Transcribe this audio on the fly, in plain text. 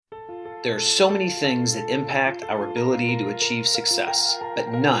There are so many things that impact our ability to achieve success, but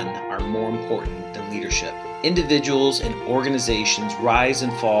none are more important than leadership. Individuals and organizations rise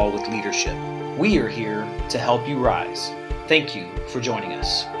and fall with leadership. We are here to help you rise. Thank you for joining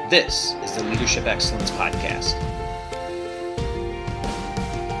us. This is the Leadership Excellence Podcast.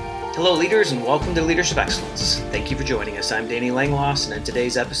 Hello, leaders, and welcome to Leadership Excellence. Thank you for joining us. I'm Danny Langloss, and in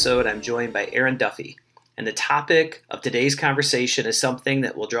today's episode, I'm joined by Erin Duffy. And the topic of today's conversation is something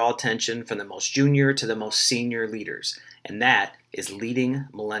that will draw attention from the most junior to the most senior leaders, and that is leading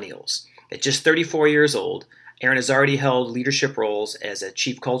millennials. At just 34 years old, Erin has already held leadership roles as a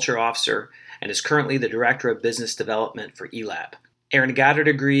Chief Culture Officer and is currently the Director of Business Development for eLab. Erin got her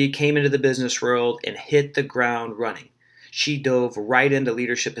degree, came into the business world, and hit the ground running. She dove right into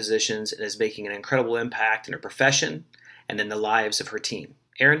leadership positions and is making an incredible impact in her profession and in the lives of her team.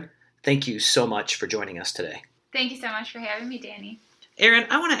 Erin, thank you so much for joining us today. Thank you so much for having me, Danny. Erin,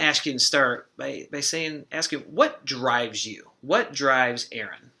 I want to ask you to start by asking what drives you? What drives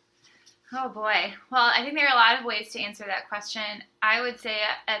Erin? Oh boy. Well, I think there are a lot of ways to answer that question. I would say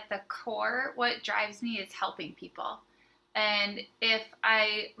at the core, what drives me is helping people. And if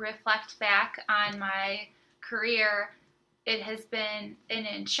I reflect back on my career, it has been in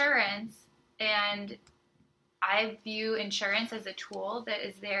insurance, and I view insurance as a tool that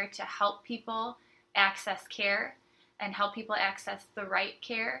is there to help people access care and help people access the right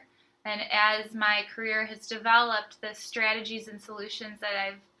care. And as my career has developed, the strategies and solutions that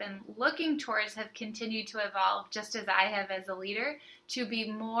I've been looking towards have continued to evolve, just as I have as a leader, to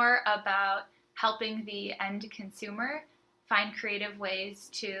be more about helping the end consumer find creative ways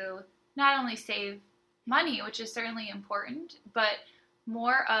to not only save money, which is certainly important, but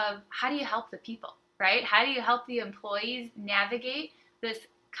more of how do you help the people? Right? How do you help the employees navigate this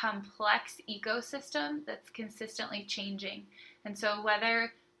complex ecosystem that's consistently changing? And so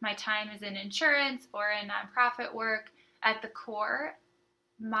whether my time is in insurance or in nonprofit work, at the core,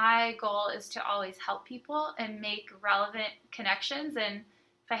 my goal is to always help people and make relevant connections. And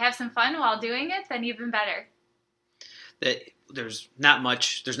if I have some fun while doing it, then even better. There's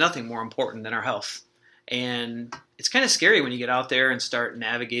nothing more important than our health. And it's kind of scary when you get out there and start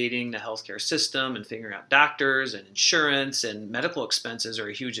navigating the healthcare system and figuring out doctors and insurance, and medical expenses are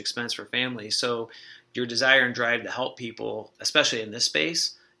a huge expense for families. So your desire and drive to help people, especially in this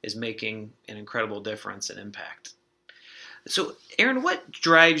space, is making an incredible difference and impact. So Erin, what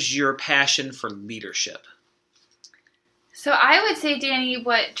drives your passion for leadership? So I would say, Danny,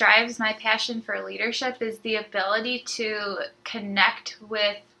 what drives my passion for leadership is the ability to connect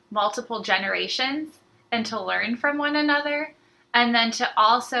with multiple generations and to learn from one another, and then to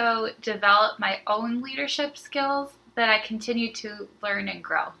also develop my own leadership skills that I continue to learn and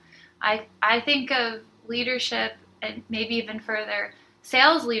grow. I think of leadership, and maybe even further,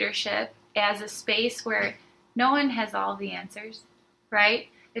 sales leadership, as a space where no one has all the answers, right?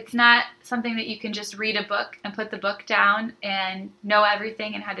 It's not something that you can just read a book and put the book down and know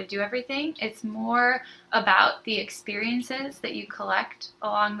everything and how to do everything. It's more about the experiences that you collect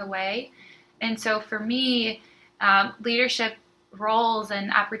along the way. And so for me, leadership roles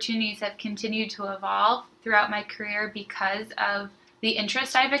and opportunities have continued to evolve throughout my career because of the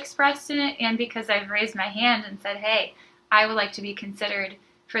interest I've expressed in it, and because I've raised my hand and said, hey, I would like to be considered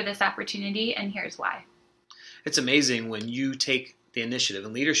for this opportunity, and here's why. It's amazing when you take the initiative,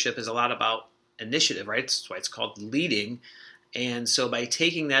 and leadership is a lot about initiative, right? That's why it's called leading. And so by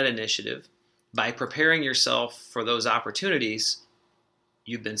taking that initiative, by preparing yourself for those opportunities,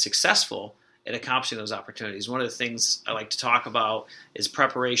 you've been successful at accomplishing those opportunities. One of the things I like to talk about is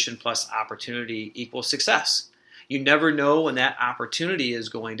preparation plus opportunity equals success. You never know when that opportunity is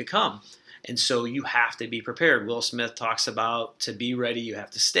going to come. And so you have to be prepared. Will Smith talks about to be ready, you have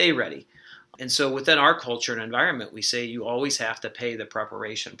to stay ready. And so within our culture and environment, we say you always have to pay the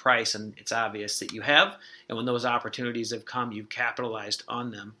preparation price, and it's obvious that you have. And when those opportunities have come, you've capitalized on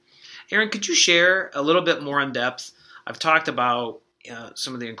them. Erin, could you share a little bit more in depth? I've talked about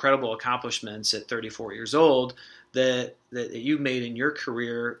some of the incredible accomplishments at 34 years old that you've made in your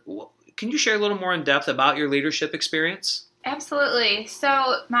career. Can you share a little more in depth about your leadership experience? Absolutely.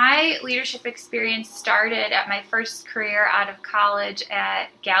 So my leadership experience started at my first career out of college at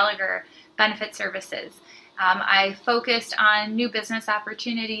Gallagher Benefit Services. I focused on new business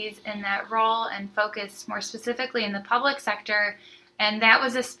opportunities in that role and focused more specifically in the public sector. And that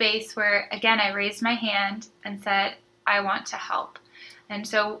was a space where, again, I raised my hand and said, I want to help. And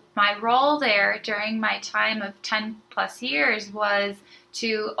so my role there during my time of 10 plus years was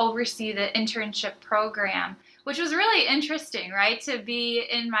to oversee the internship program, which was really interesting, right? To be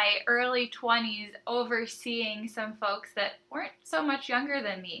in my early 20s overseeing some folks that weren't so much younger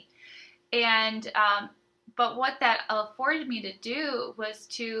than me. And but what that afforded me to do was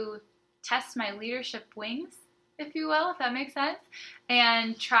to test my leadership wings, if you will, if that makes sense,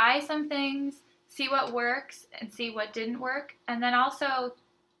 and try some things, see what works and see what didn't work, and then also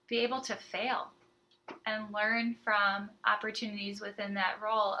be able to fail and learn from opportunities within that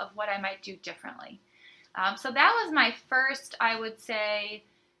role of what I might do differently. So that was my first, I would say,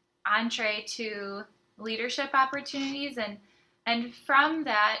 entree to leadership opportunities, and from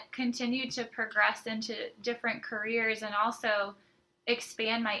that continued to progress into different careers and also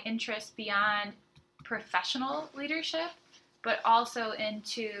expand my interest beyond professional leadership, but also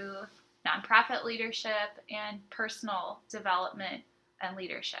into nonprofit leadership and personal development and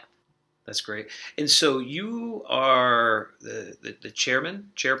leadership. That's great. And so you are the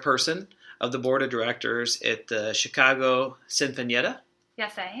chairperson of the board of directors at the Chicago Sinfonietta.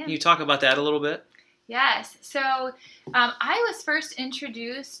 Yes, I am. Can you talk about that a little bit? Yes. So I was first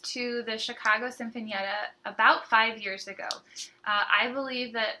introduced to the Chicago Sinfonietta about 5 years ago. I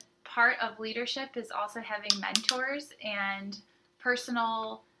believe that part of leadership is also having mentors and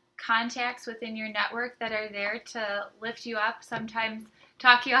personal contacts within your network that are there to lift you up, sometimes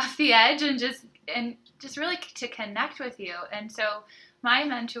talk you off the edge, and just really to connect with you. And so my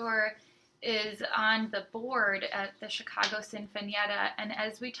mentor is on the board at the Chicago Sinfonietta, and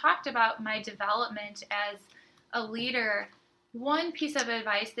as we talked about my development as a leader, one piece of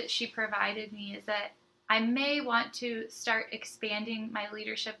advice that she provided me is that I may want to start expanding my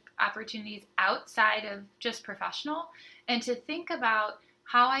leadership opportunities outside of just professional, and to think about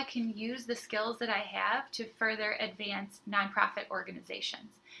how I can use the skills that I have to further advance nonprofit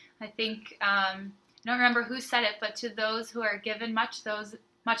organizations. I think, I don't remember who said it, but to those who are given much,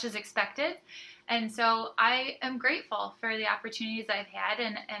 much is expected. And so I am grateful for the opportunities I've had,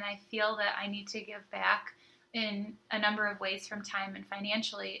 and I feel that I need to give back in a number of ways from time and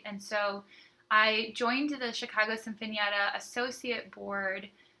financially. And so I joined the Chicago Sinfonietta Associate Board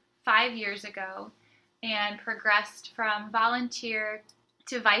 5 years ago and progressed from volunteer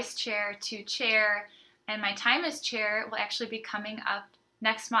to vice chair to chair, and my time as chair will actually be coming up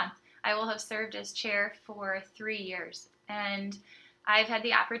next month. I will have served as chair for 3 years, and I've had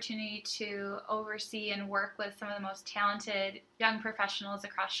the opportunity to oversee and work with some of the most talented young professionals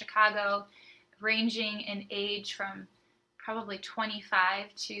across Chicago, ranging in age from probably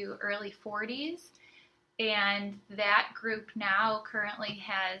 25 to early 40s. And that group now currently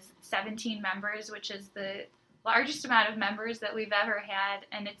has 17 members, which is the largest amount of members that we've ever had.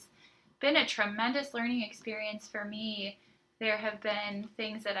 And it's been a tremendous learning experience for me. There have been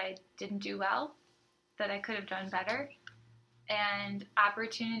things that I didn't do well, that I could have done better, and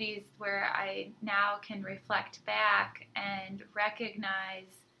opportunities where I now can reflect back and recognize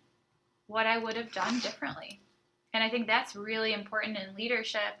what I would have done differently. And I think that's really important in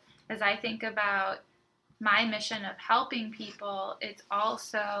leadership. As I think about my mission of helping people, it's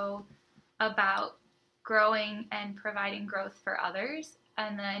also about growing and providing growth for others,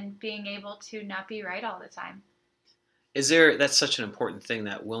 and then being able to not be right all the time. That's such an important thing,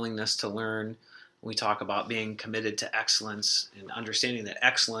 that willingness to learn. We talk about being committed to excellence and understanding that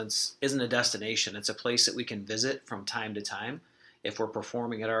excellence isn't a destination. It's a place that we can visit from time to time if we're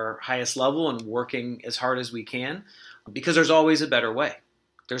performing at our highest level and working as hard as we can, because there's always a better way.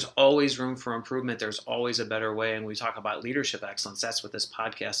 There's always room for improvement. There's always a better way. And we talk about leadership excellence. That's what this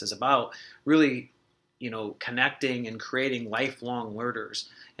podcast is about, really, connecting and creating lifelong learners.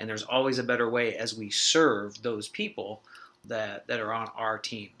 And there's always a better way as we serve those people that are on our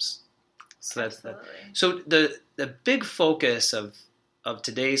teams. So that's so the big focus of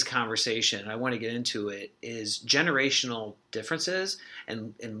today's conversation, I want to get into it, is generational differences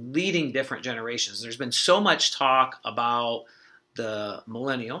and leading different generations. There's been so much talk about the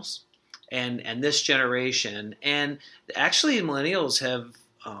millennials and this generation, and actually millennials have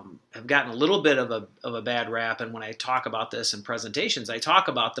gotten a little bit of a bad rap. And when I talk about this in presentations, I talk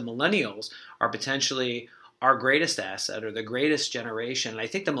about the millennials are potentially our greatest asset, or the greatest generation. And I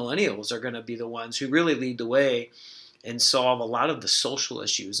think the millennials are going to be the ones who really lead the way and solve a lot of the social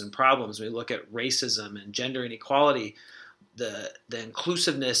issues and problems. We look at racism and gender inequality, the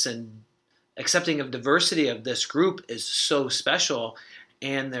inclusiveness and accepting of diversity of this group is so special.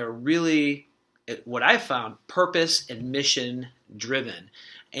 And they're really, what I've found, purpose and mission driven.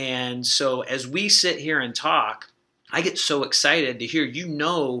 And so as we sit here and talk, I get so excited to hear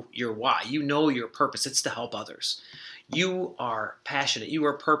your why, your purpose. It's to help others. You are passionate. You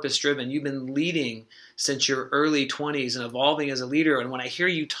are purpose-driven. You've been leading since your early 20s and evolving as a leader. And when I hear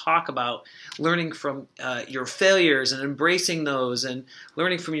you talk about learning from your failures and embracing those and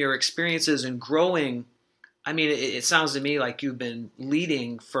learning from your experiences and growing, I mean, it sounds to me like you've been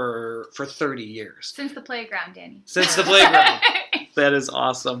leading for 30 years. Since the playground, Danny. Since the playground. That is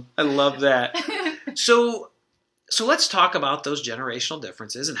awesome. I love that. So let's talk about those generational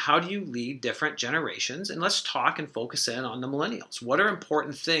differences and how do you lead different generations? And let's talk and focus in on the millennials. What are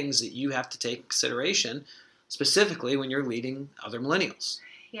important things that you have to take in consideration, specifically when you're leading other millennials?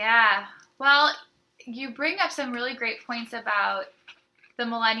 Yeah. Well, you bring up some really great points about the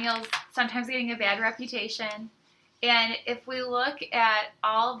millennials sometimes getting a bad reputation. And if we look at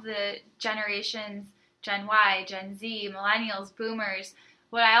all the generations, Gen Y, Gen Z, millennials, boomers,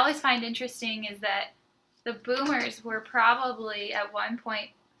 what I always find interesting is that the boomers were probably at one point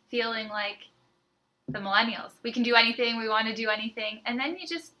feeling like the millennials. We can do anything, we want to do anything. And then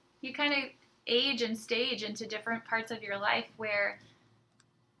you kind of age and stage into different parts of your life where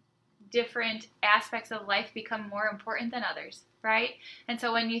different aspects of life become more important than others, right? And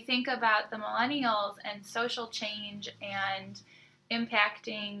so when you think about the millennials and social change and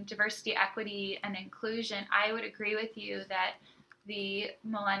impacting diversity, equity, and inclusion, I would agree with you that the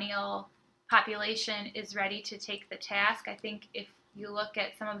millennial population is ready to take the task. I think if you look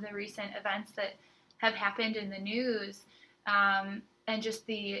at some of the recent events that have happened in the news, and just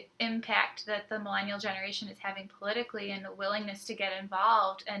the impact that the millennial generation is having politically and the willingness to get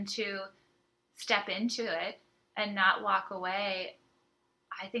involved and to step into it and not walk away,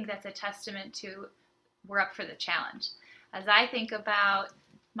 I think that's a testament to we're up for the challenge. As I think about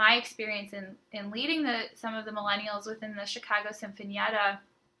my experience in leading some of the millennials within the Chicago Sinfonietta,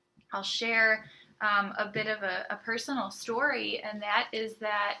 I'll share a bit of a personal story, and that is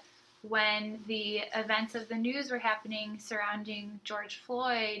that when the events of the news were happening surrounding George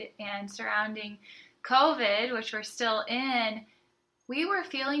Floyd and surrounding COVID, which we're still in, we were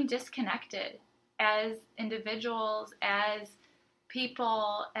feeling disconnected as individuals, as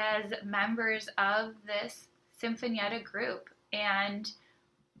people, as members of this Sinfonietta group. And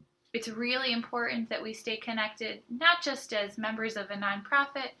it's really important that we stay connected, not just as members of a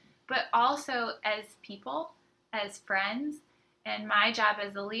nonprofit, but also as people, as friends. And my job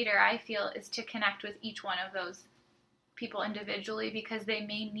as a leader, I feel, is to connect with each one of those people individually because they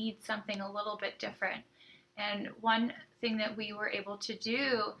may need something a little bit different. And one thing that we were able to do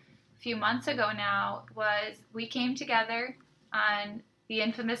a few months ago now was we came together on the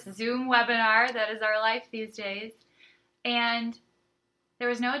infamous Zoom webinar that is our life these days. And there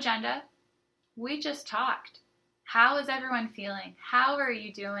was no agenda. We just talked. How is everyone feeling? How are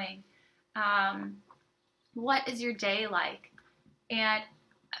you doing? What is your day like? And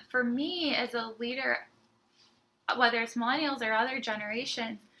for me as a leader, whether it's millennials or other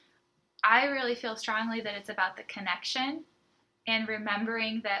generations, I really feel strongly that it's about the connection and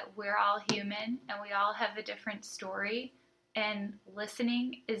remembering that we're all human and we all have a different story. And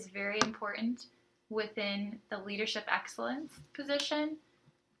listening is very important within the leadership excellence position.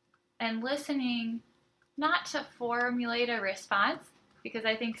 And listening not to formulate a response, because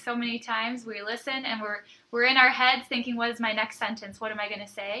I think so many times we listen and we're in our heads thinking, what is my next sentence? What am I going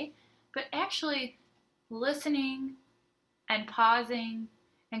to say? But actually listening and pausing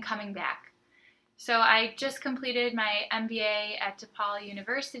and coming back. So I just completed my MBA at DePaul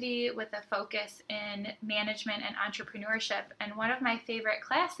University with a focus in management and entrepreneurship. And one of my favorite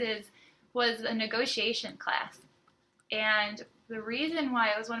classes was a negotiation class. And the reason why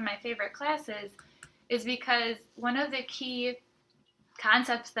it was one of my favorite classes is because one of the key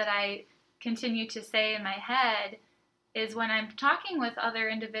concepts that I continue to say in my head is when I'm talking with other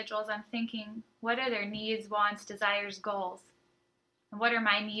individuals, I'm thinking, what are their needs, wants, desires, goals? And what are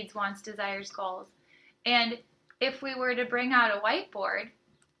my needs, wants, desires, goals? And if we were to bring out a whiteboard,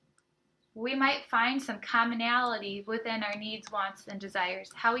 we might find some commonality within our needs, wants, and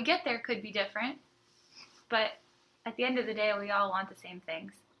desires. How we get there could be different, but at the end of the day, we all want the same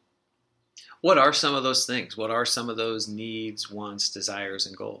things. What are some of those things? What are some of those needs, wants, desires,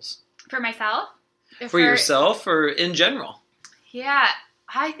 and goals? For myself? For yourself or in general? Yeah,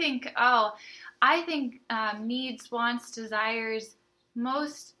 I think needs, wants, desires,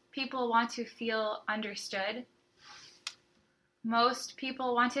 most people want to feel understood. Most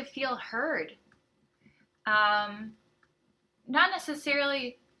people want to feel heard. Not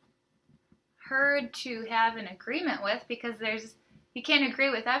necessarily heard to have an agreement with, because you can't agree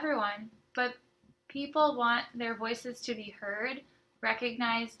with everyone, but people want their voices to be heard,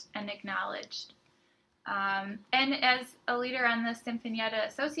 recognized, and acknowledged. And as a leader on the Sinfonietta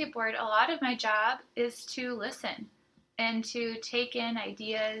Associate Board, a lot of my job is to listen and to take in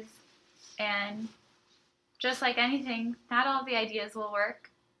ideas. And just like anything, not all the ideas will work.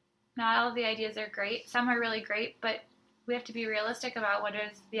 Not all the ideas are great. Some are really great, but we have to be realistic about what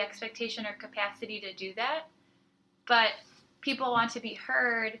is the expectation or capacity to do that. but people want to be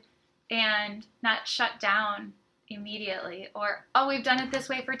heard and not shut down immediately, or, oh, we've done it this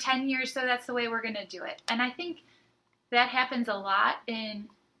way for 10 years, so that's the way we're going to do it. And I think that happens a lot in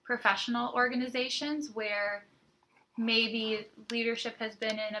professional organizations where maybe leadership has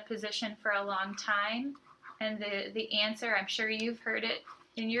been in a position for a long time, and the answer, I'm sure you've heard it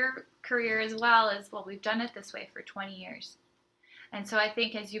in your career as well, is, well, we've done it this way for 20 years. And so I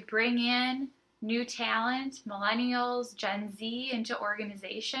think as you bring in new talent, millennials, Gen Z into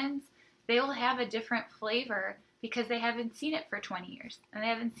organizations, they will have a different flavor because they haven't seen it for 20 years and they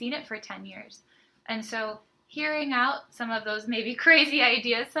haven't seen it for 10 years. And so hearing out some of those maybe crazy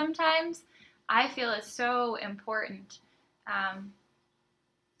ideas sometimes, I feel is so important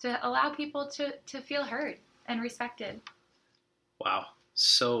to allow people to feel heard and respected. Wow.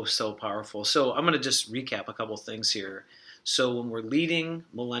 So powerful. So I'm going to just recap a couple things here. So when we're leading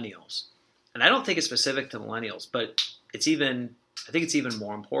millennials, and I don't think it's specific to millennials, but I think it's even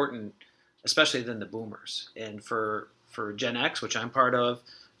more important, especially than the boomers. And for Gen X, which I'm part of,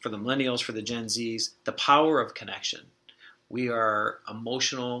 for the millennials, for the Gen Zs, the power of connection. We are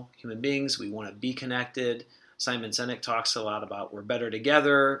emotional human beings. We want to be connected. Simon Sinek talks a lot about we're better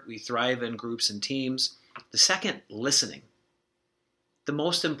together. We thrive in groups and teams. The second, listening. The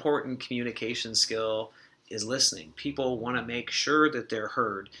most important communication skill is listening. People want to make sure that they're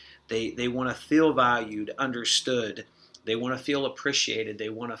heard. They want to feel valued, understood. They want to feel appreciated. They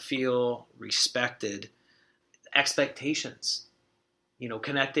want to feel respected. Expectations.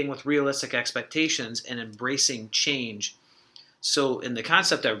 Connecting with realistic expectations and embracing change. So in the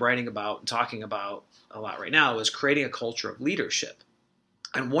concept I'm writing about and talking about a lot right now is creating a culture of leadership.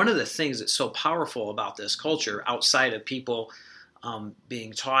 And one of the things that's so powerful about this culture, outside of people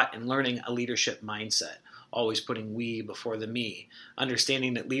being taught and learning a leadership mindset, always putting we before the me,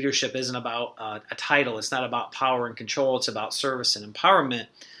 understanding that leadership isn't about a title, it's not about power and control, it's about service and empowerment.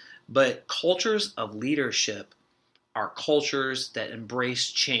 But cultures of leadership are cultures that embrace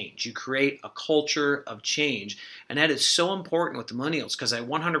change. You create a culture of change. And that is so important with the millennials, because I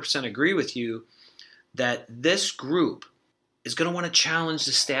 100% agree with you that this group is going to want to challenge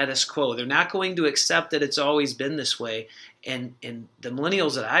the status quo. They're not going to accept that it's always been this way. And the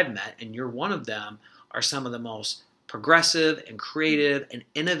millennials that I've met, and you're one of them, are some of the most progressive and creative and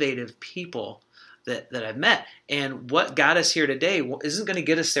innovative people that I've met. And what got us here today isn't going to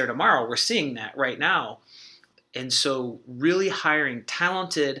get us there tomorrow. We're seeing that right now. And so really hiring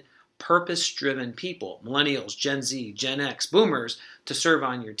talented, purpose-driven people, millennials, Gen Z, Gen X, boomers, to serve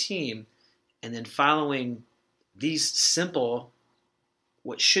on your team, and then following these simple,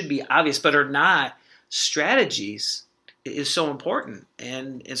 what should be obvious but are not, strategies is so important.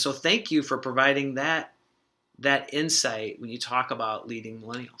 And so thank you for providing that insight when you talk about leading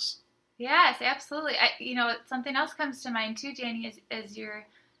millennials. Yes, absolutely. Something else comes to mind too, Danny, as you're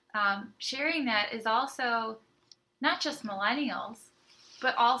sharing that, is also not just millennials,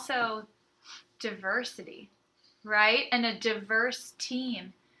 but also diversity, right? And a diverse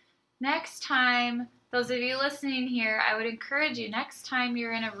team. Next time, those of you listening here, I would encourage you, next time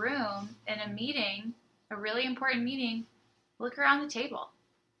you're in a room, in a meeting, a really important meeting, look around the table.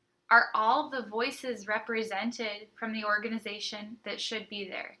 Are all the voices represented from the organization that should be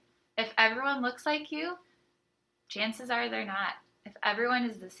there? If everyone looks like you, chances are they're not. If everyone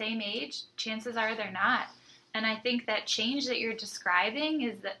is the same age, chances are they're not. And I think that change that you're describing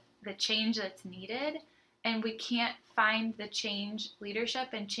is the change that's needed. And we can't find the change leadership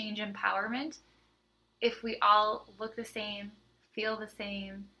and change empowerment if we all look the same, feel the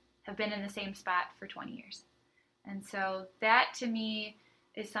same, have been in the same spot for 20 years. And so that to me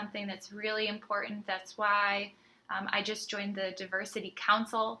is something that's really important. That's why I just joined the Diversity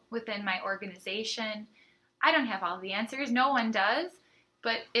Council within my organization. I don't have all the answers. No one does.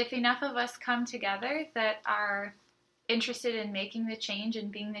 But if enough of us come together that are interested in making the change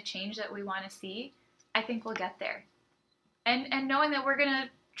and being the change that we want to see, I think we'll get there. And knowing that we're going to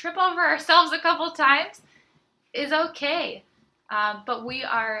trip over ourselves a couple times is okay. But we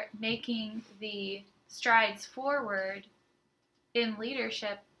are making the strides forward in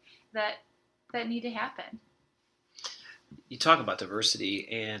leadership that need to happen. You talk about diversity,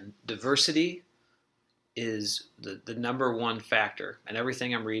 and diversity is the number one factor, and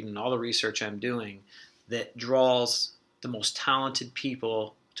everything I'm reading, all the research I'm doing, that draws the most talented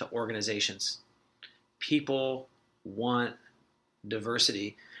people to organizations. People want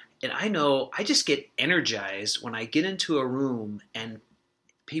diversity. And I know I just get energized when I get into a room and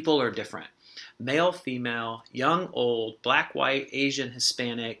people are different. Male, female, young, old, black, white, Asian,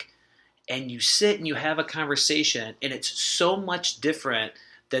 Hispanic, and you sit and you have a conversation, and it's so much different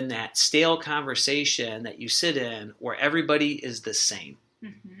than that stale conversation that you sit in where everybody is the same.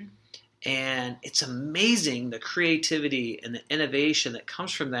 Mm-hmm. And it's amazing the creativity and the innovation that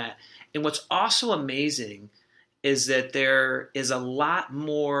comes from that. And what's also amazing is that there is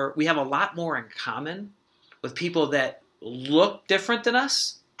we have a lot more in common with people that look different than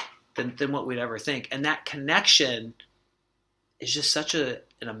us than what we'd ever think. And that connection is just such an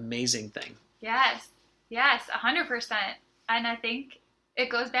amazing thing. Yes, 100%. And I think it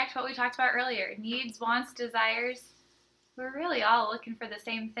goes back to what we talked about earlier. Needs, wants, desires. We're really all looking for the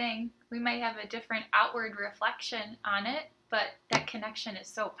same thing. We might have a different outward reflection on it, but that connection is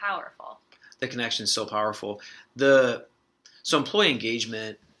so powerful. The connection is so powerful. So employee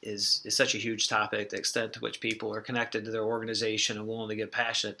engagement is such a huge topic, the extent to which people are connected to their organization and willing to give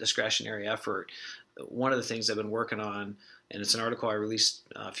passionate, discretionary effort. One of the things I've been working on, and it's an article I released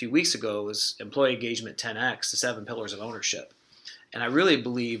a few weeks ago, is Employee Engagement 10X, the 7 Pillars of Ownership. And I really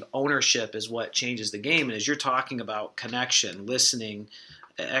believe ownership is what changes the game. And as you're talking about connection, listening,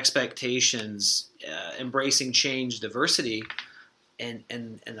 expectations, embracing change, diversity, and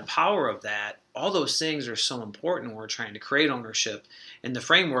the power of that, all those things are so important when we're trying to create ownership. And the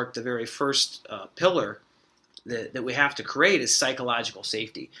framework, the very first pillar that we have to create is psychological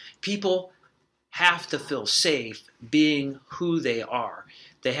safety. People have to feel safe being who they are.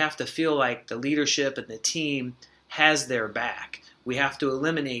 They have to feel like the leadership and the team has their back. We have to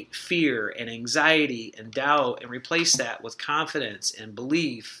eliminate fear and anxiety and doubt and replace that with confidence and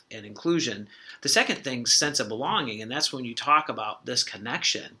belief and inclusion. The second thing, sense of belonging, and that's when you talk about this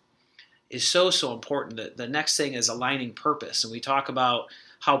connection, is so important. The next thing is aligning purpose, and we talk about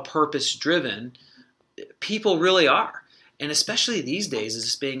how purpose-driven people really are. And especially these days, as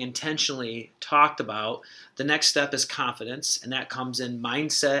it's being intentionally talked about, the next step is confidence, and that comes in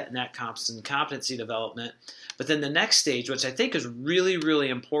mindset, and that comes in competency development. But then the next stage, which I think is really, really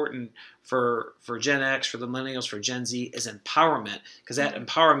important for Gen X, for the millennials, for Gen Z, is empowerment, because that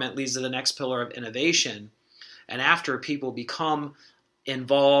empowerment leads to the next pillar of innovation. And after people become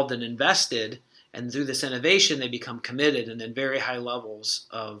involved and invested, and through this innovation, they become committed, and then very high levels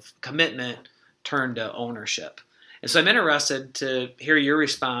of commitment turn to ownership. And so I'm interested to hear your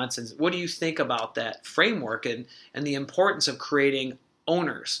response, and what do you think about that framework and the importance of creating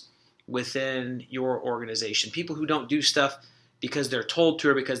owners within your organization? People who don't do stuff because they're told to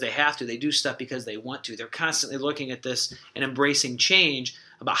or because they have to. They do stuff because they want to. They're constantly looking at this and embracing change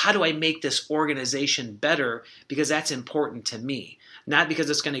about how do I make this organization better because that's important to me, not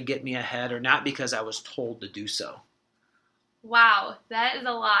because it's going to get me ahead or not because I was told to do so. Wow, that is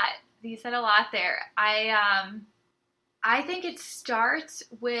a lot. You said a lot there. I think it starts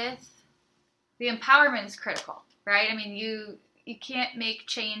with the empowerment is critical, right? I mean, you can't make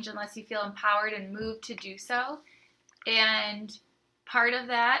change unless you feel empowered and moved to do so. And part of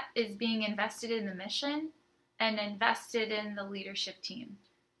that is being invested in the mission and invested in the leadership team.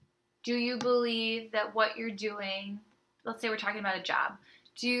 Do you believe that what you're doing, let's say we're talking about a job,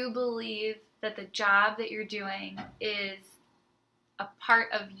 do you believe that the job that you're doing is a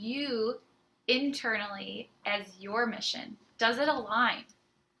part of you internally as your mission? Does it align?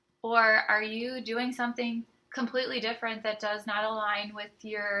 Or are you doing something completely different that does not align with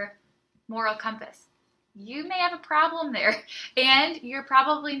your moral compass? You may have a problem there, and you're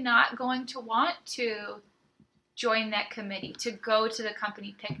probably not going to want to join that committee, to go to the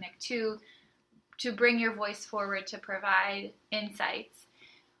company picnic, to bring your voice forward, to provide insights.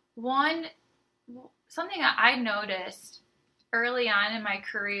 Something that I noticed early on in my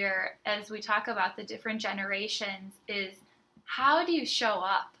career as we talk about the different generations is, how do you show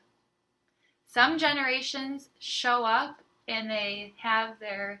up? Some generations show up and they have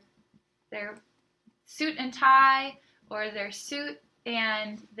their suit and tie, or their suit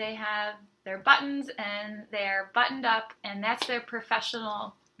and they have their buttons and they're buttoned up, and that's their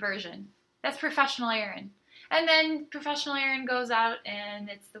professional version. That's professional Aaron. And then professional Aaron goes out and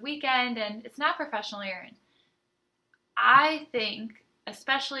it's the weekend and it's not professional Aaron. I think,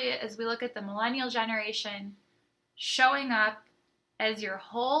 especially as we look at the millennial generation, showing up as your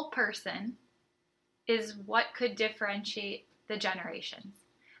whole person is what could differentiate the generations.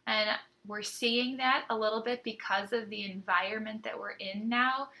 And we're seeing that a little bit because of the environment that we're in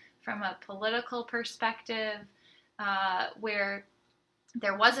now, from a political perspective, where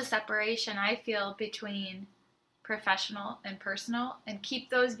there was a separation, I feel, between professional and personal, and keep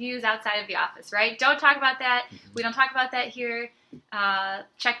those views outside of the office, right? Don't talk about that. We don't talk about that here.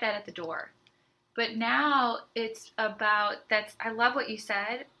 Check that at the door. But now it's about, I love what you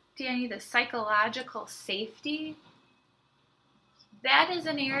said, Danny, the psychological safety. That is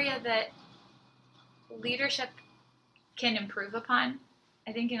an area that leadership can improve upon.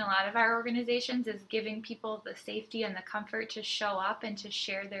 I think in a lot of our organizations is giving people the safety and the comfort to show up and to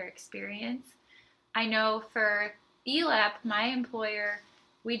share their experience. I know for ELAP, my employer,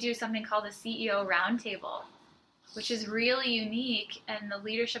 we do something called a CEO Roundtable, which is really unique, and the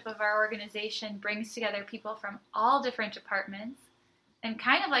leadership of our organization brings together people from all different departments. And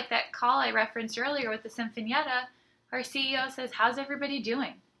kind of like that call I referenced earlier with the Sinfonietta, our CEO says, how's everybody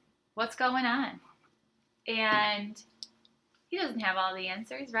doing? What's going on? And he doesn't have all the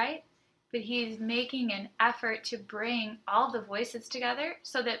answers, right? But he's making an effort to bring all the voices together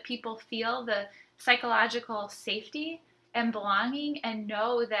so that people feel the psychological safety and belonging and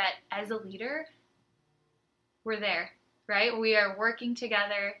know that as a leader, we're there, right? We are working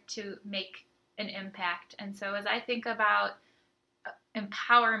together to make an impact. And so as I think about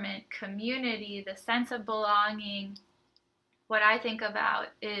empowerment, community, the sense of belonging, what I think about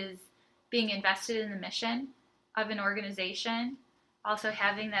is being invested in the mission of an organization, also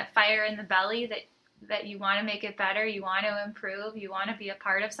having that fire in the belly that you want to make it better, you want to improve, you want to be a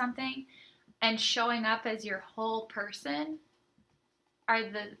part of something, and showing up as your whole person are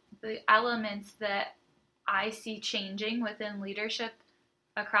the elements that I see changing within leadership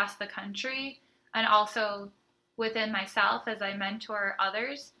across the country, and also within myself as I mentor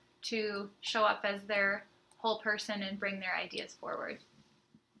others to show up as their whole person and bring their ideas forward.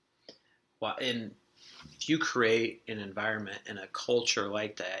 Well, and if you create an environment and a culture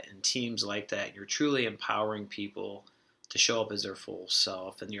like that and teams like that, you're truly empowering people to show up as their full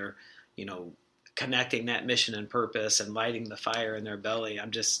self, and you're, connecting that mission and purpose and lighting the fire in their belly. I'm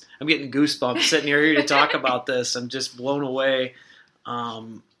getting goosebumps sitting here to talk about this. I'm just blown away.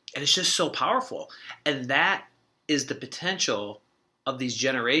 And it's just so powerful. And that is the potential of these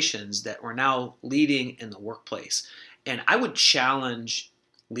generations that we're now leading in the workplace. And I would challenge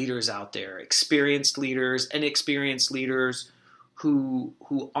leaders out there, experienced leaders and inexperienced leaders who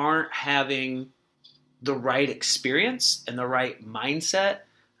aren't having the right experience and the right mindset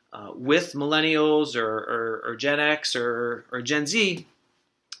with millennials or Gen X or Gen Z,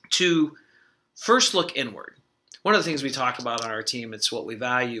 to first look inward. One of the things we talk about on our team, it's what we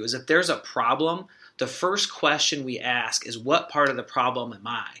value, is if there's a problem, the first question we ask is, what part of the problem am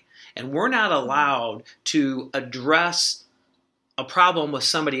I? And we're not allowed to address a problem with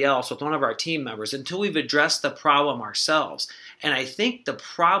somebody else, with one of our team members, until we've addressed the problem ourselves. And I think the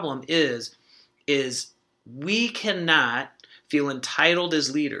problem is we cannot feel entitled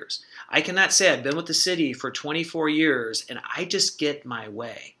as leaders. I cannot say I've been with the city for 24 years and I just get my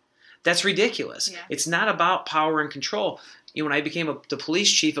way. That's ridiculous. Yeah. It's not about power and control. When I became the police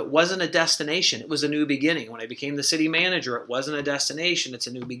chief, it wasn't a destination. It was a new beginning. When I became the city manager, it wasn't a destination. It's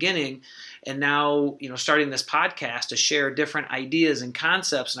a new beginning. And now, starting this podcast to share different ideas and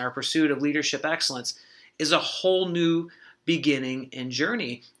concepts in our pursuit of leadership excellence is a whole new beginning and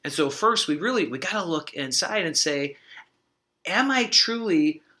journey. And so first, we got to look inside and say, am I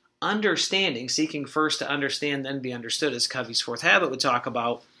truly understanding, seeking first to understand, then be understood, as Covey's fourth habit would talk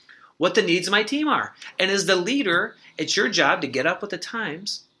about, what the needs of my team are? And as the leader, it's your job to get up with the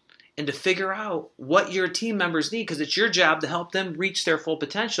times and to figure out what your team members need, because it's your job to help them reach their full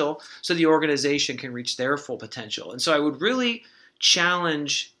potential so the organization can reach their full potential. And so I would really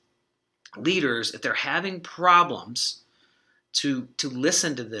challenge leaders, if they're having problems, to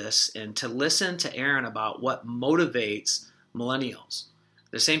listen to this and to listen to Aaron about what motivates millennials.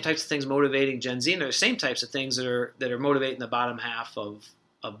 The same types of things motivating Gen Z, and they're the same types of things that are motivating the bottom half of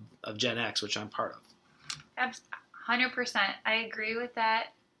Gen X, which I'm part of. 100%. I agree with that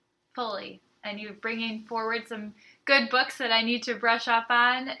fully. And you're bringing forward some good books that I need to brush up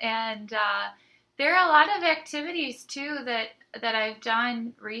on. And there are a lot of activities, too, that I've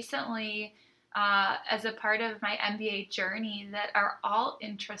done recently as a part of my MBA journey that are all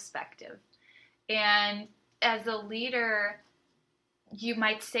introspective. And as a leader, you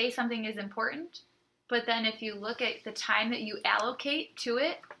might say something is important, but then if you look at the time that you allocate to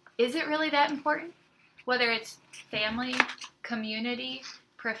it, is it really that important? Whether it's family, community,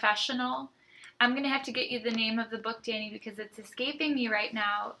 professional. I'm going to have to get you the name of the book, Danny, because it's escaping me right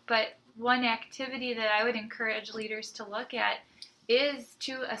now. But one activity that I would encourage leaders to look at is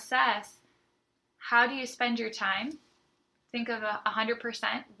to assess, how do you spend your time? Think of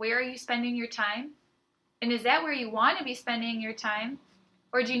 100%. Where are you spending your time? And is that where you want to be spending your time?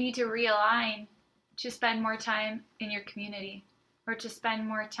 Or do you need to realign to spend more time in your community, or to spend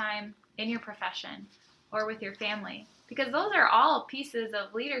more time in your profession or with your family? Because those are all pieces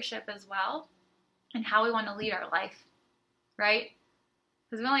of leadership as well, and how we want to lead our life, right?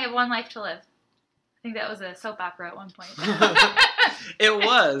 Because we only have one life to live. think that was a soap opera at one point. It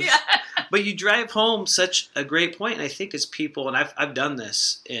was. Yeah. But you drive home such a great point, and I think as people, and I've done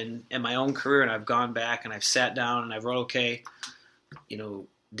this in my own career, and I've gone back and I've sat down and I've wrote, okay,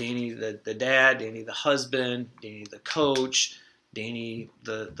 Danny the dad, Danny the husband, Danny the coach, Danny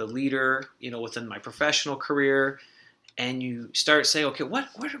the leader, within my professional career, and you start saying, okay, what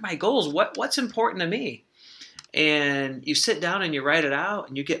are my goals? What's important to me? And you sit down and you write it out,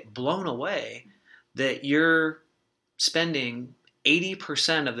 and you get blown away that you're spending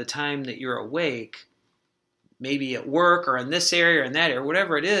 80% of the time that you're awake, maybe at work or in this area or in that area,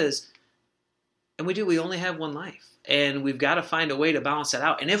 whatever it is. And we only have one life, and we've got to find a way to balance that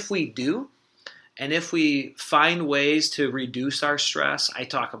out. And if we do, and if we find ways to reduce our stress, I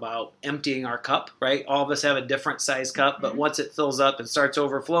talk about emptying our cup, right? All of us have a different size cup, but once it fills up and starts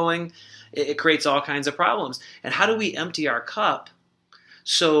overflowing, it creates all kinds of problems. And how do we empty our cup?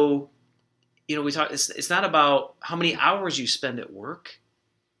 So, we talk. It's not about how many hours you spend at work.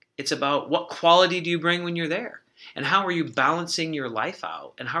 It's about what quality do you bring when you're there, and how are you balancing your life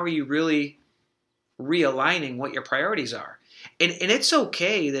out, and how are you really realigning what your priorities are. And it's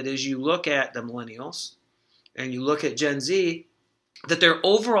okay that as you look at the millennials and you look at Gen Z, that their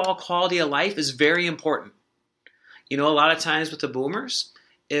overall quality of life is very important. A lot of times with the boomers,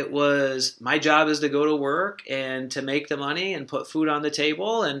 it was my job is to go to work and to make the money and put food on the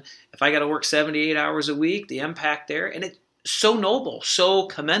table. And if I got to work 78 hours a week, the impact there, and it's so noble, so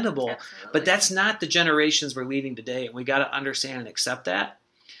commendable. Absolutely. But that's not the generations we're leading today. And we got to understand and accept that.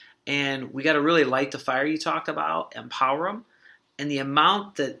 And we got to really light the fire you talk about, empower them. And the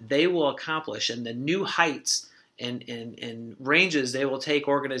amount that they will accomplish and the new heights and ranges they will take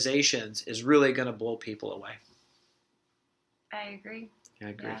organizations is really going to blow people away. I agree. I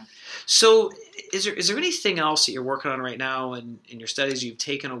agree. Yeah. So is there anything else that you're working on right now in your studies you've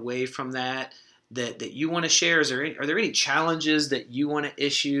taken away from that you want to share? Are there any challenges that you want to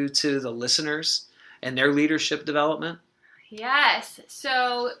issue to the listeners and their leadership development? Yes.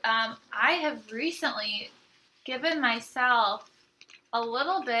 So I have recently given myself a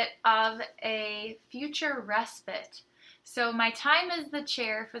little bit of a future respite. So my time as the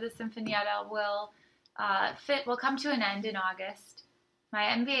chair for the Sinfonietta will come to an end in August. My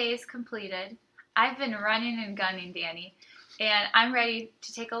MBA is completed. I've been running and gunning, Danny, and I'm ready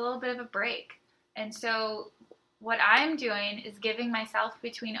to take a little bit of a break. And so what I'm doing is giving myself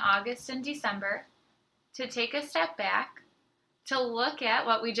between August and December to take a step back, to look at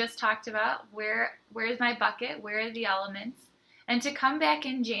what we just talked about, where's my bucket, where are the elements, and to come back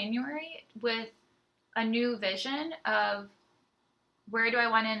in January with a new vision of where do I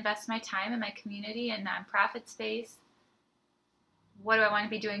want to invest my time in my community and nonprofit space, what do I want to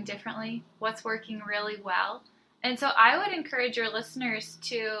be doing differently, what's working really well. And so I would encourage your listeners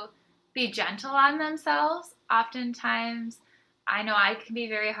to be gentle on themselves. Oftentimes, I know I can be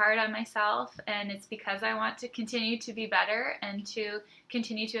very hard on myself, and it's because I want to continue to be better and to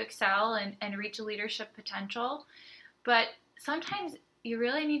continue to excel and reach a leadership potential. But sometimes you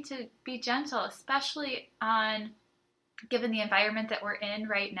really need to be gentle, especially given the environment that we're in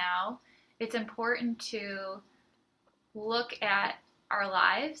right now. It's important to look at our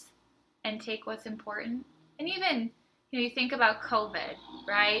lives and take what's important. And even, you think about COVID,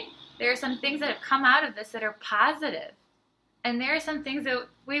 right? There are some things that have come out of this that are positive. And there are some things that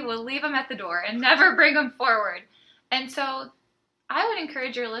we will leave them at the door and never bring them forward. And so I would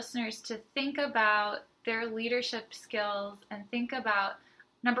encourage your listeners to think about their leadership skills and think about,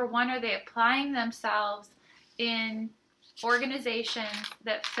 number one, are they applying themselves in organizations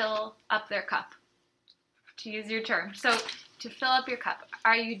that fill up their cup, to use your term. So to fill up your cup,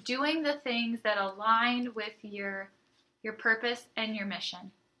 are you doing the things that align with your purpose and your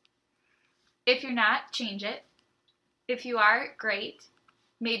mission? If you're not, change it. If you are, great.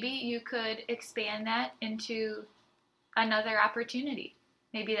 Maybe you could expand that into another opportunity.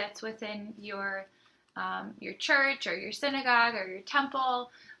 Maybe that's within your church or your synagogue or your temple.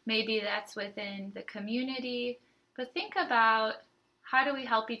 Maybe that's within the community. But think about, how do we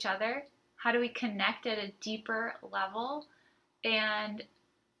help each other? How do we connect at a deeper level? And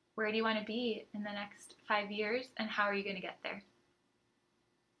where do you want to be in the next 5 years? And how are you going to get there?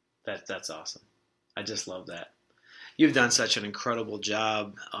 That's awesome. I just love that. You've done such an incredible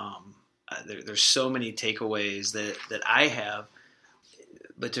job. There's so many takeaways that I have.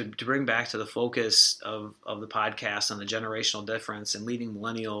 But to bring back to the focus of the podcast on the generational difference and leading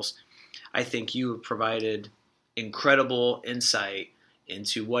millennials, I think you have provided incredible insight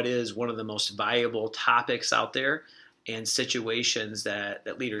into what is one of the most valuable topics out there and situations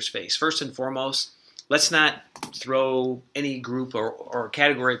that leaders face. First and foremost, let's not throw any group or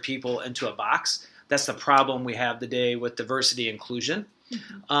category of people into a box, That's the problem we have today with diversity inclusion.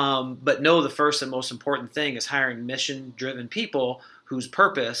 Mm-hmm. But no, the first and most important thing is hiring mission-driven people whose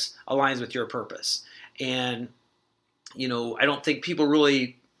purpose aligns with your purpose. And, I don't think people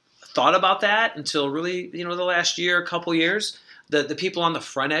really thought about that until really, the last year, couple years. The people on the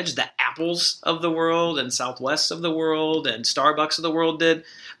front edge, the Apples of the world and Southwest of the world and Starbucks of the world did.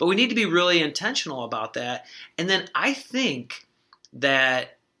 But we need to be really intentional about that. And then I think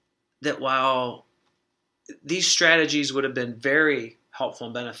that while these strategies would have been very helpful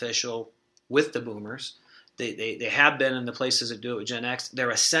and beneficial with the boomers, they have been in the places that do it with Gen X. They're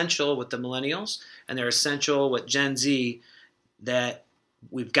essential with the millennials, and they're essential with Gen Z, that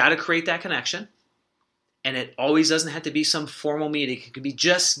we've got to create that connection. And it always doesn't have to be some formal meeting. It could be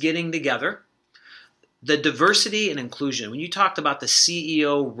just getting together. The diversity and inclusion, when you talked about the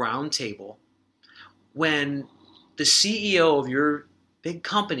CEO roundtable, when the CEO of your big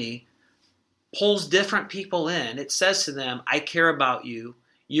company pulls different people in, it says to them, I care about you.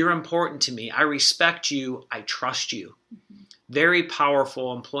 You're important to me. I respect you. I trust you. Mm-hmm. Very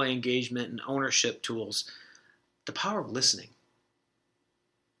powerful employee engagement and ownership tools. The power of listening.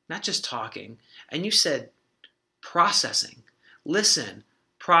 Not just talking. And you said processing. Listen,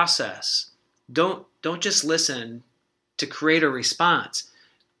 process. Don't just listen to create a response,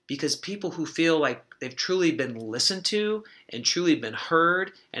 because people who feel like they've truly been listened to and truly been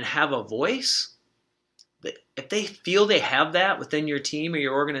heard and have a voice, if they feel they have that within your team or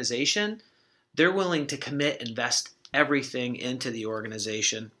your organization, they're willing to commit, invest everything into the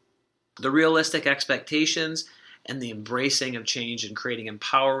organization. The realistic expectations and the embracing of change and creating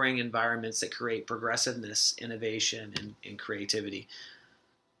empowering environments that create progressiveness, innovation, and creativity.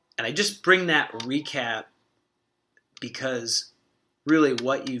 And I just bring that recap because really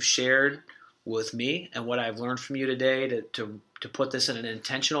what you've shared with me and what I've learned from you today to put this in an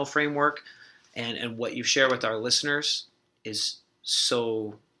intentional framework and what you share with our listeners is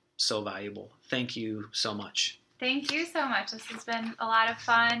so, so valuable. Thank you so much. Thank you so much. This has been a lot of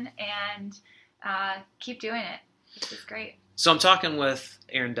fun, and keep doing it. This is great. So I'm talking with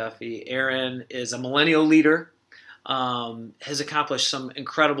Erin Duffy. Erin is a millennial leader, has accomplished some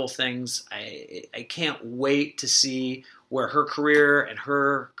incredible things. I can't wait to see where her career and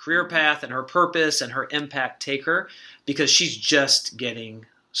her career path and her purpose and her impact take her, because she's just getting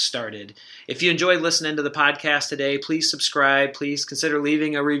started. If you enjoyed listening to the podcast today, please subscribe. Please consider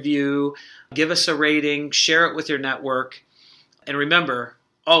leaving a review. Give us a rating. Share it with your network. And remember,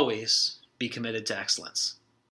 always be committed to excellence.